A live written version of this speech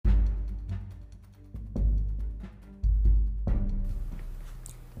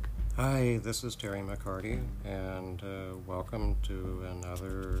Hi, this is Terry McCarty, and welcome to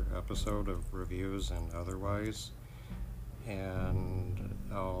another episode of Reviews and Otherwise. And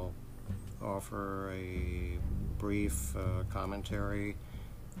I'll offer a brief commentary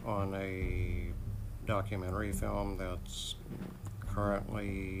on a documentary film that's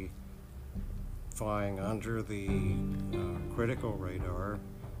currently flying under the critical radar,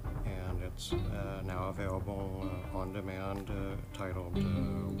 and it's now available on demand, titled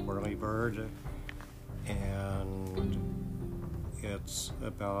Whirlybird, and it's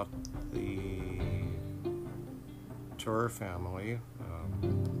about the Tour family,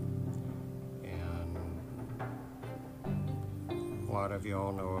 and a lot of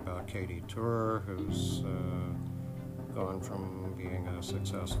y'all know about Katie Tour, who's gone from being a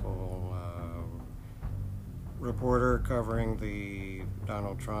successful reporter covering the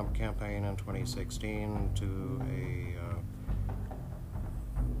Donald Trump campaign in 2016 to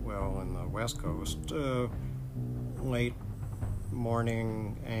in the West Coast, late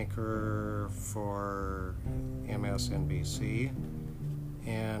morning anchor for MSNBC.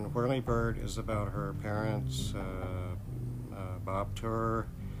 And Whirlybird is about her parents, Bob Tour,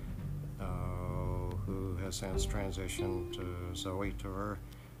 who has since transitioned to Zoey Tour,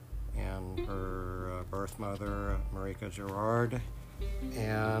 and her birth mother, Marika Gerrard.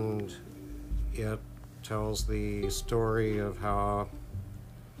 And it tells the story of how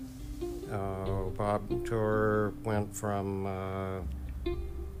Bob Tour went from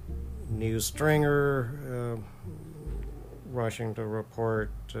news stringer, rushing to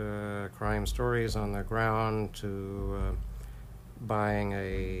report crime stories on the ground, to buying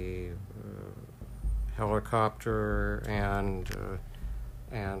a helicopter,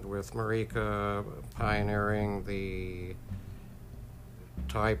 and with Marika pioneering the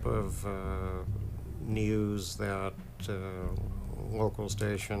type of news that local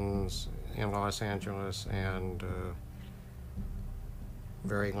stations in Los Angeles and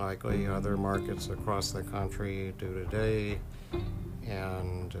very likely other markets across the country do today.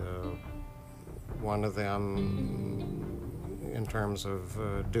 And one of them, in terms of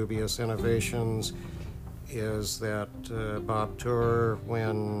dubious innovations, is that Bob Tour,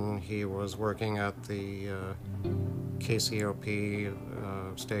 when he was working at the KCOP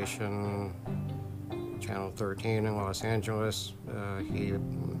station, Channel 13 in Los Angeles, he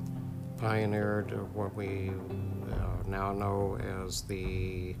pioneered what we now know as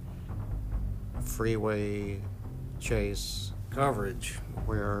the freeway chase coverage,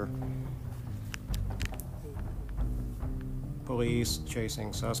 where police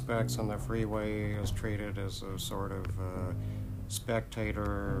chasing suspects on the freeway is treated as a sort of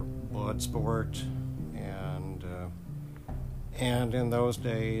spectator blood sport. And in those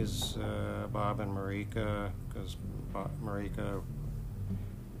days, Bob and Marika, because Marika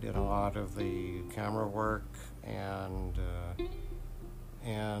did a lot of the camera work, and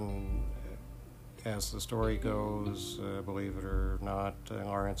as the story goes, believe it or not,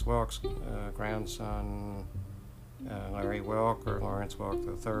 Lawrence Welk's grandson, Larry Welk, or Lawrence Welk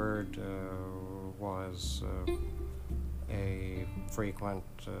III, was a frequent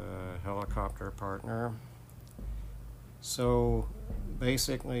helicopter partner. So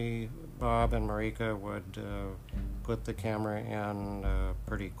basically, Bob and Marika would put the camera in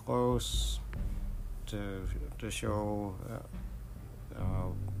pretty close to show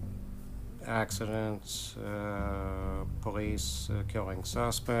accidents, police killing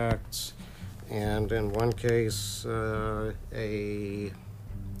suspects, and in one case, a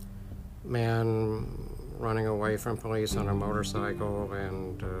man running away from police on a motorcycle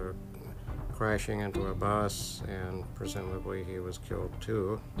and crashing into a bus, and presumably he was killed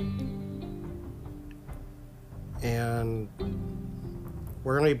too. And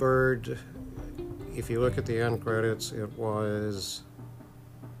Whirlybird, if you look at the end credits, it was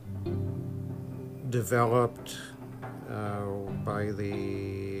developed by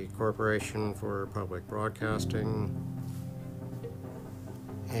the Corporation for Public Broadcasting,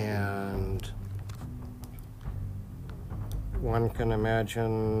 and one can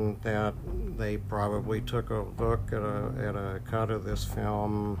imagine that they probably took a look at a cut of this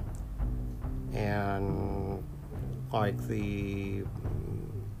film, and like the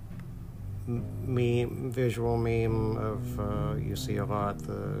visual meme of you see a lot,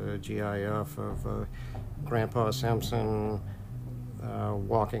 the GIF of Grandpa Simpson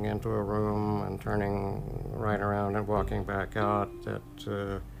walking into a room and turning right around and walking back out, that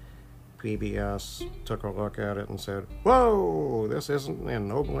PBS took a look at it and said, "Whoa, this isn't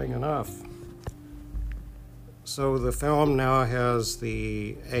ennobling enough." So the film now has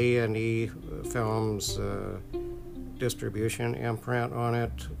the A&E Films distribution imprint on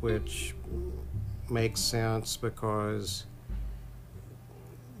it, which makes sense because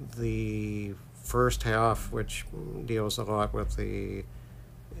the first half, which deals a lot with the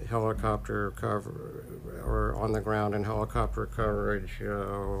helicopter cover or on the ground and helicopter coverage,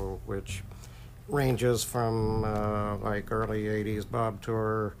 which ranges from like early 80s Bob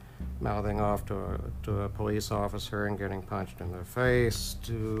Tour mouthing off to a police officer and getting punched in the face,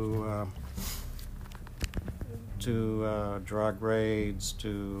 to drug raids,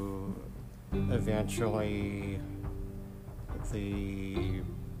 to eventually the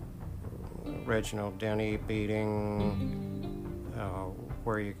Reginald Denny beating,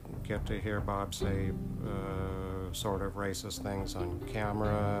 where you get to hear Bob say sort of racist things on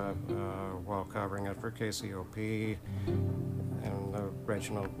camera while covering it for KCOP. And the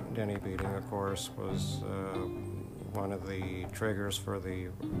Reginald Denny beating, of course, was one of the triggers for the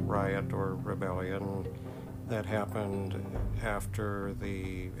riot or rebellion that happened after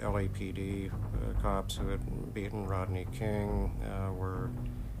the LAPD cops who had beaten Rodney King were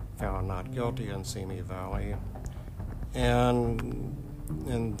found not guilty in Simi Valley. And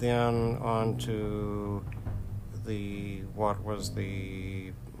then on to what was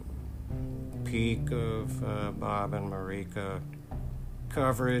the peak of Bob and Marika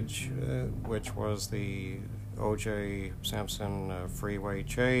coverage, which was the O.J. Simpson freeway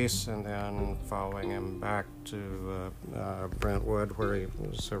chase, and then following him back to Brentwood, where he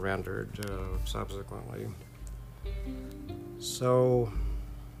surrendered subsequently. So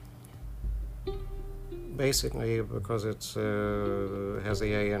basically, because it's has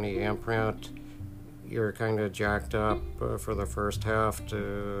the A&E imprint, you're kind of jacked up for the first half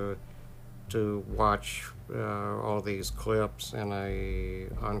to watch all these clips in a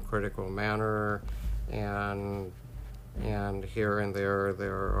uncritical manner, and here and there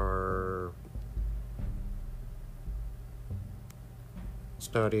are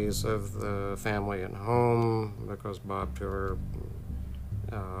studies of the family at home, because Bob Tour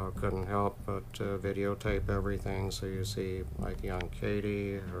couldn't help but videotape everything. So you see like young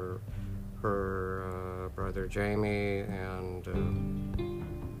Katie, her brother Jamie, and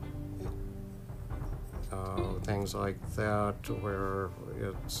things like that, where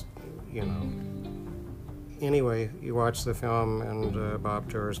it's, anyway, you watch the film and Bob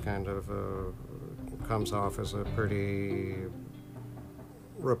Tours kind of comes off as a pretty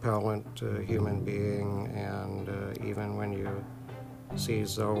repellent human being, and even when you see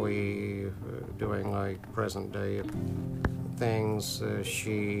Zoey doing like present day things,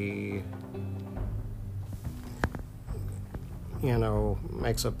 she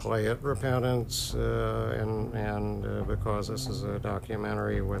makes a play at repentance, and because this is a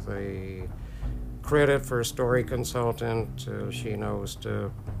documentary with a credit for a story consultant, she knows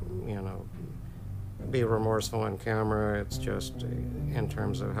to, be remorseful on camera. It's just in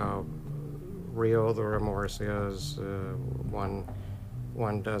terms of how real the remorse is, one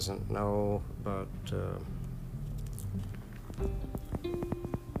doesn't know, but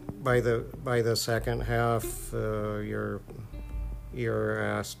by the second half, you're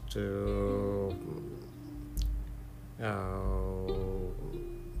asked to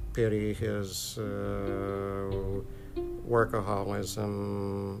pity his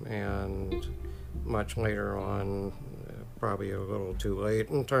workaholism, and much later on, probably a little too late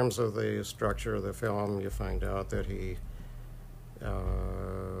in terms of the structure of the film, you find out that he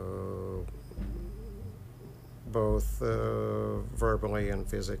both verbally and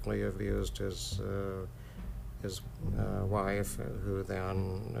physically abused his wife, who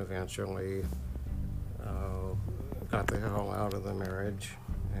then eventually got the hell out of the marriage.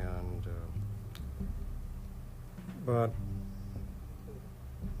 And but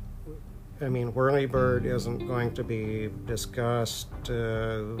I mean, Whirlybird isn't going to be discussed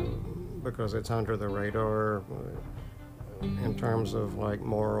because it's under the radar in terms of like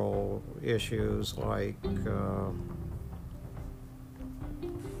moral issues, like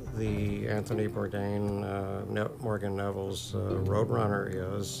the Anthony Bourdain, Morgan Neville's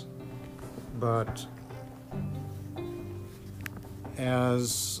Roadrunner is. But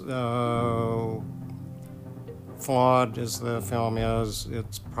as flawed as the film is,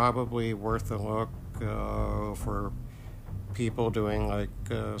 it's probably worth a look for people doing like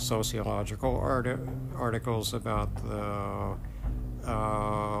sociological articles about the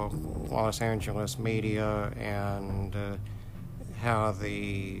Los Angeles media, and how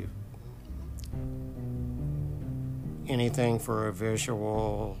anything for a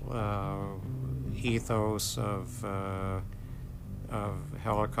visual ethos of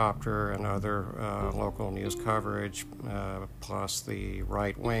helicopter and other local news coverage, plus the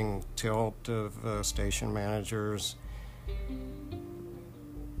right-wing tilt of station managers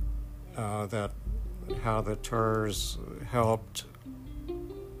that how the tours helped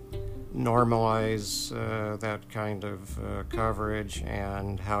normalize that kind of coverage,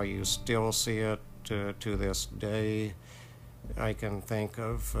 and how you still see it to this day. I can think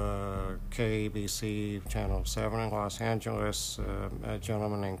of KBC Channel 7 in Los Angeles, a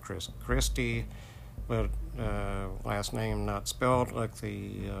gentleman named Chris Christie, but last name not spelled, like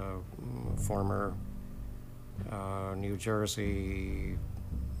the former New Jersey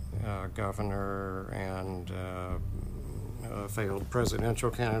governor and failed presidential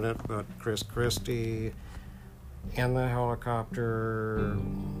candidate, but Chris Christie in the helicopter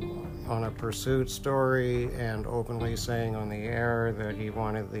on a pursuit story and openly saying on the air that he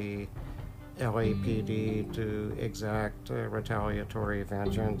wanted the LAPD to exact retaliatory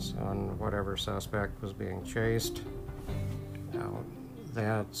vengeance on whatever suspect was being chased.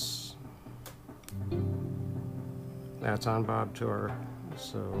 That's on Bob Tour.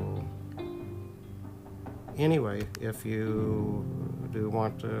 So anyway, if you do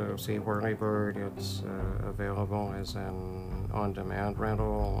want to see Whirlybird, it's available as an on-demand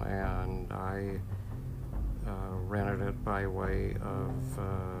rental, and I rented it by way of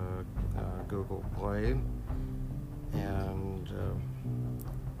Google Play, and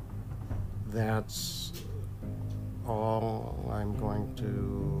that's all I'm going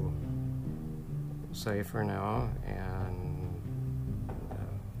to say for now. And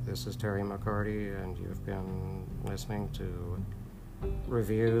this is Terry McCarty, and you've been listening to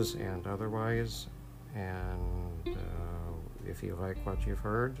Reviews and Otherwise. And if you like what you've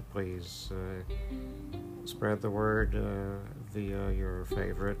heard, please spread the word via your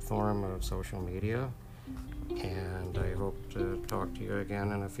favorite form of social media. And I hope to talk to you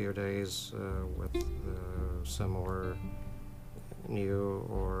again in a few days with some more new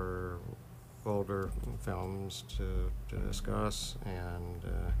or older films to discuss. And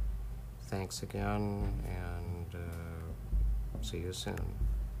thanks again, and see you soon.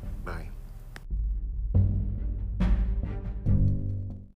 Bye.